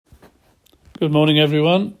Good morning,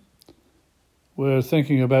 everyone. We're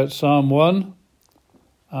thinking about Psalm 1,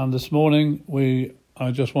 and this morning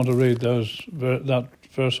I just want to read that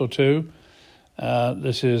verse or two.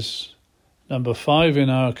 This is number 5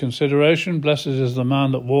 in our consideration. Blessed is the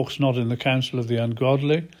man that walks not in the counsel of the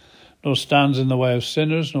ungodly, nor stands in the way of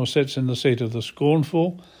sinners, nor sits in the seat of the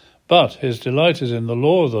scornful, but his delight is in the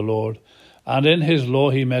law of the Lord, and in his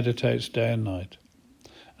law he meditates day and night.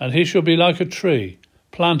 And he shall be like a tree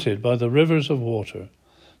planted by the rivers of water,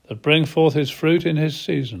 that bring forth his fruit in his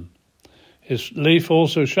season. His leaf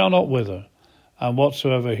also shall not wither, and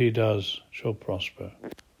whatsoever he does shall prosper.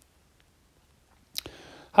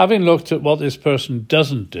 Having looked at what this person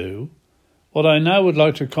doesn't do, what I now would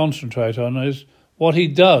like to concentrate on is what he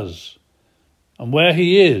does, and where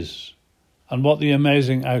he is, and what the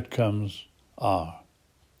amazing outcomes are.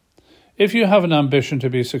 If you have an ambition to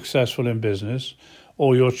be successful in business,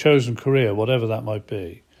 or your chosen career, whatever that might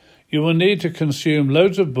be, you will need to consume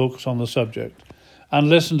loads of books on the subject and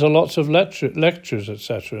listen to lots of lectures,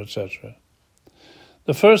 etc., etc.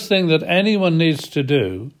 The first thing that anyone needs to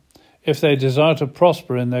do, if they desire to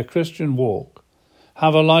prosper in their Christian walk,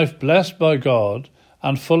 have a life blessed by God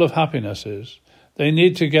and full of happiness, is they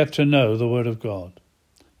need to get to know the Word of God,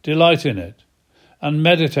 delight in it, and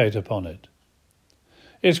meditate upon it.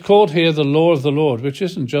 It's called here the law of the Lord, which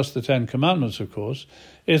isn't just the 10 Commandments, of course.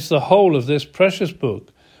 It's the whole of this precious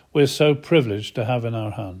book we're so privileged to have in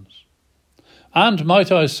our hands. And,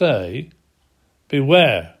 might I say,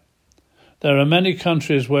 beware. There are many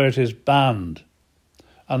countries where it is banned,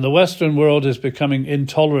 and the Western world is becoming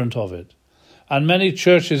intolerant of it, and many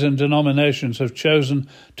churches and denominations have chosen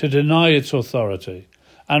to deny its authority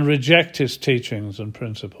and reject its teachings and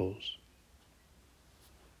principles.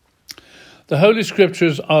 The Holy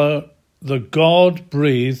Scriptures are the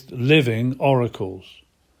God-breathed living oracles.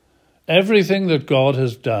 Everything that God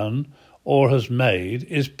has done or has made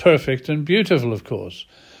is perfect and beautiful, of course,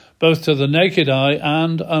 both to the naked eye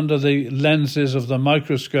and under the lenses of the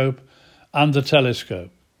microscope and the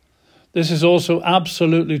telescope. This is also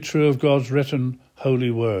absolutely true of God's written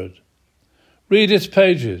holy word. Read its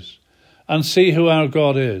pages and see who our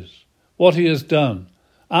God is, what he has done,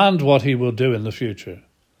 and what he will do in the future.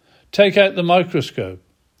 Take out the microscope,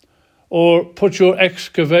 or put your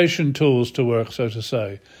excavation tools to work, so to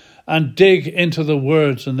say, and dig into the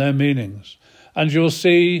words and their meanings, and you'll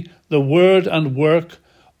see the word and work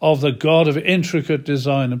of the God of intricate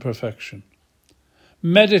design and perfection.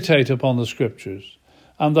 Meditate upon the Scriptures,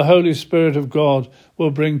 and the Holy Spirit of God will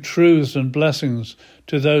bring truths and blessings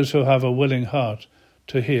to those who have a willing heart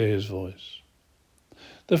to hear his voice.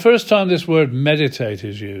 The first time this word meditate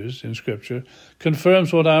is used in Scripture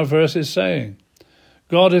confirms what our verse is saying.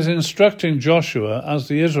 God is instructing Joshua as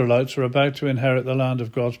the Israelites are about to inherit the land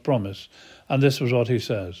of God's promise, and this was what he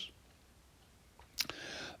says.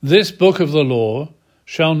 This book of the law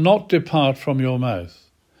shall not depart from your mouth,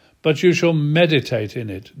 but you shall meditate in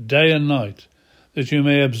it day and night, that you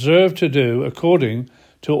may observe to do according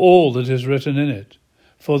to all that is written in it.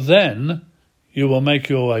 For then you will make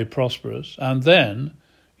your way prosperous, and then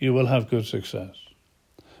you will have good success.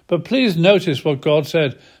 But please notice what God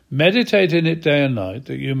said. Meditate in it day and night,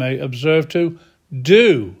 that you may observe to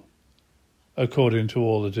do according to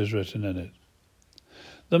all that is written in it.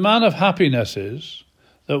 The man of happinesses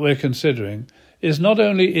that we're considering is not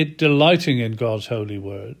only it delighting in God's holy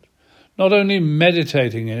word, not only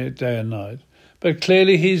meditating in it day and night, but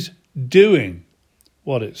clearly he's doing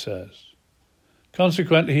what it says.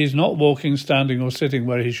 Consequently, he's not walking, standing, or sitting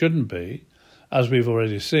where he shouldn't be, as we've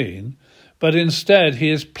already seen, but instead he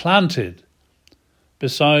is planted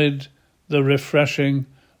beside the refreshing,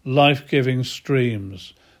 life-giving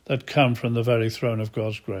streams that come from the very throne of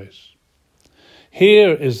God's grace.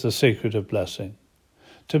 Here is the secret of blessing,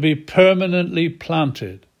 to be permanently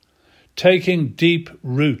planted, taking deep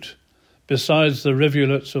root besides the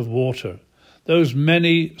rivulets of water, those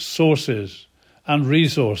many sources and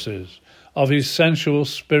resources of essential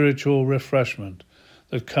spiritual refreshment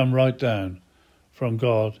that come right down from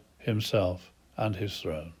God himself and his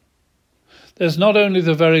throne. There's not only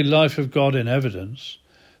the very life of God in evidence,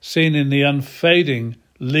 seen in the unfading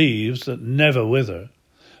leaves that never wither,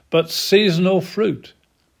 but seasonal fruit,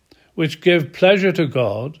 which give pleasure to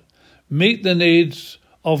God, meet the needs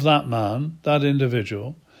of that man, that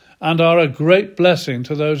individual, and are a great blessing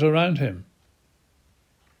to those around him.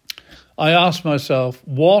 I ask myself,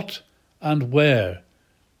 what and where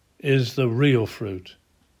is the real fruit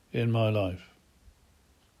in my life?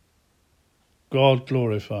 God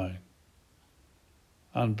glorifying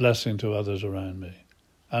and blessing to others around me,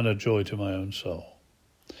 and a joy to my own soul.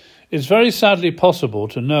 It's very sadly possible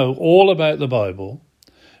to know all about the Bible,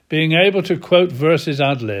 being able to quote verses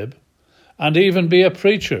ad lib, and even be a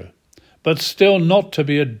preacher, but still not to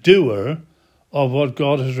be a doer of what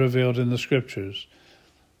God has revealed in the Scriptures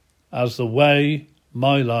as the way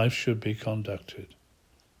my life should be conducted.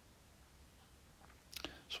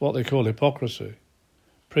 It's what they call hypocrisy,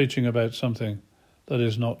 preaching about something that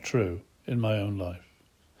is not true in my own life.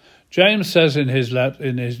 James says in his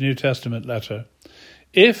New Testament letter,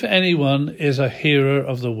 "If anyone is a hearer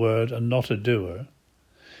of the word and not a doer,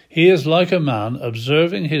 he is like a man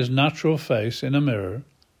observing his natural face in a mirror,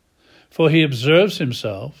 for he observes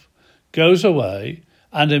himself, goes away,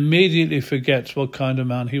 and immediately forgets what kind of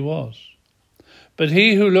man he was. But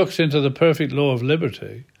he who looks into the perfect law of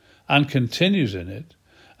liberty and continues in it,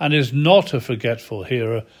 and is not a forgetful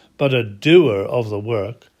hearer, but a doer of the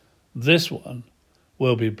work, this one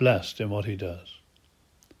will be blessed in what he does."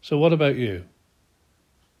 So what about you?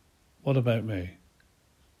 What about me?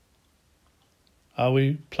 Are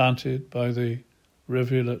we planted by the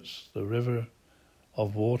rivulets, the river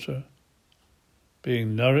of water,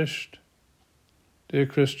 being nourished, dear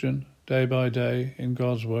Christian, day by day in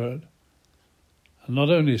God's word? And not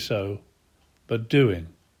only so, but doing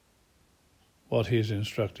what he's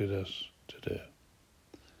instructed us to do.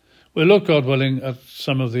 We'll look, God willing, at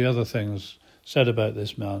some of the other things said about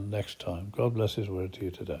this man next time. God bless his word to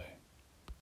you today.